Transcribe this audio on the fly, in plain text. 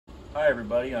Hi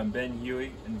everybody, I'm Ben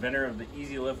Huey, inventor of the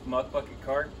Easy Lift Muck Bucket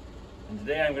Cart, and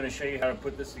today I'm going to show you how to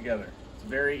put this together. It's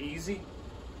very easy.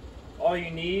 All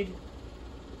you need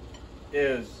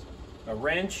is a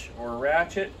wrench or a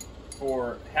ratchet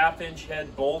for 1/2-inch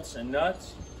head bolts and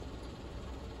nuts,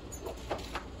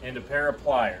 and a pair of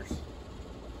pliers.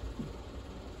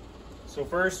 So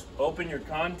first, open your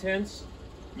contents.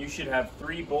 You should have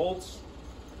 3 bolts,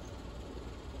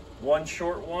 1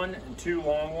 short one and 2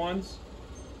 long ones,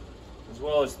 as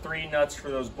well as 3 nuts for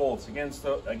those bolts. Again,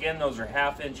 those are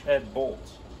 1/2-inch head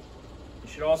bolts. You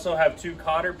should also have 2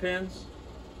 cotter pins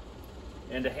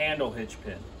and a handle hitch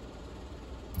pin.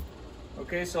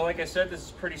 Okay, so like I said, this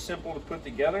is pretty simple to put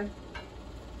together.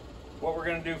 What we're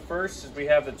going to do first is we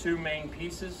have the 2 main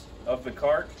pieces of the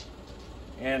cart,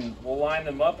 and we'll line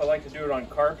them up. I like to do it on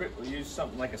carpet. We'll use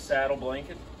something like a saddle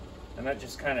blanket, and that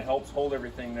just kind of helps hold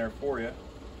everything there for you.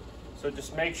 So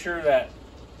just make sure that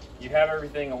you have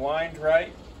everything aligned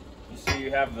right. You see you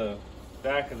have the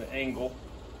back of the angle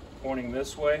pointing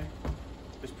this way.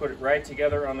 Just put it right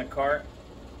together on the cart.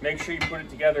 Make sure you put it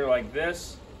together like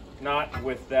this, not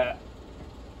with that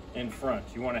in front.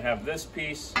 You want to have this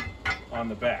piece on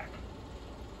the back.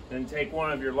 Then take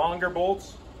one of your longer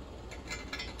bolts,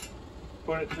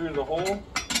 put it through the hole.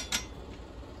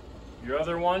 Your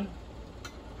other one,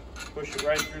 push it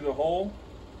right through the hole.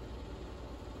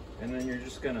 And then you're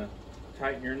just going to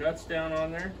tighten your nuts down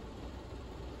on there.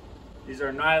 These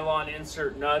are nylon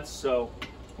insert nuts, so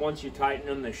once you tighten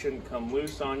them, they shouldn't come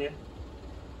loose on you.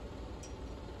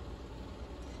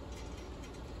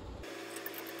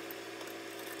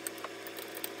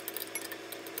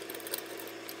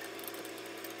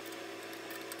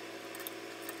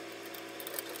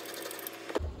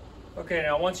 Okay,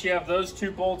 now once you have those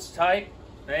 2 bolts tight,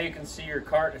 now you can see your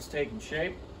cart is taking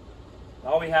shape.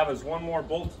 All we have is one more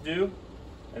bolt to do,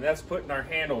 and that's putting our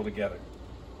handle together.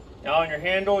 Now on your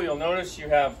handle, you'll notice you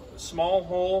have a small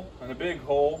hole and a big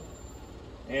hole,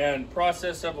 and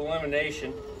process of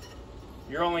elimination,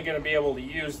 you're only going to be able to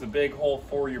use the big hole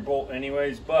for your bolt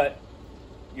anyways, but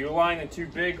you align the 2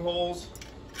 big holes,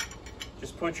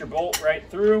 just put your bolt right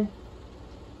through,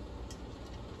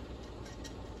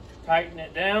 tighten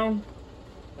it down.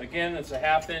 Again, it's a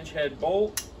 1/2-inch head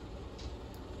bolt.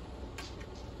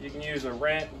 You can use a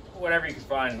wrench, whatever you can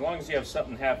find. As long as you have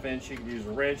something 1/2-inch, you can use a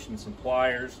wrench and some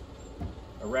pliers.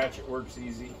 A ratchet works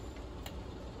easy.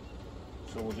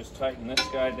 So we'll just tighten this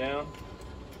guy down.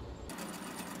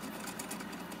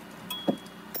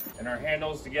 And our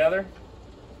handle's together.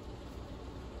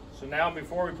 So now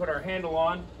before we put our handle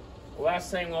on, the last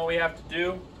thing all we have to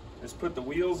do is put the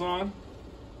wheels on.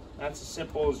 That's as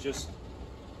simple as just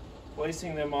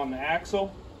placing them on the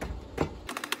axle.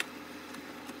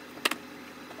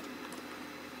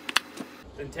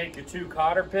 Then take your 2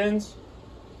 cotter pins,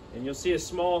 and you'll see a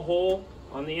small hole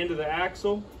on the end of the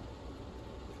axle,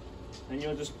 and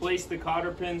you'll just place the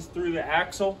cotter pins through the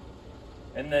axle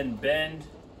and then bend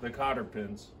the cotter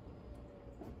pins.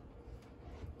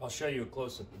 I'll show you a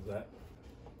close-up of that.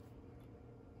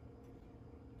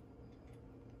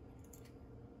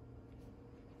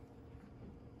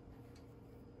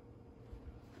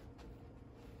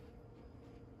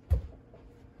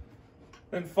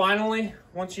 Then finally,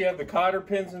 once you have the cotter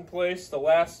pins in place, the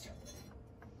last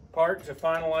part to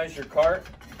finalize your cart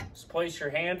is place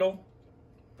your handle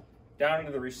down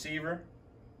into the receiver,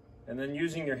 and then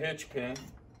using your hitch pin,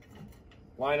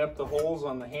 line up the holes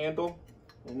on the handle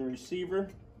and the receiver.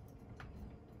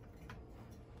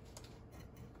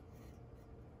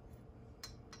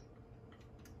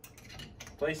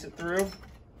 Place it through,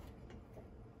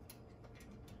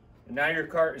 and now your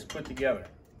cart is put together.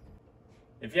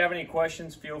 If you have any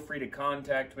questions, feel free to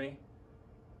contact me.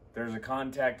 There's a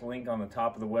contact link on the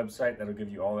top of the website that'll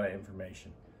give you all that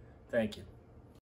information. Thank you.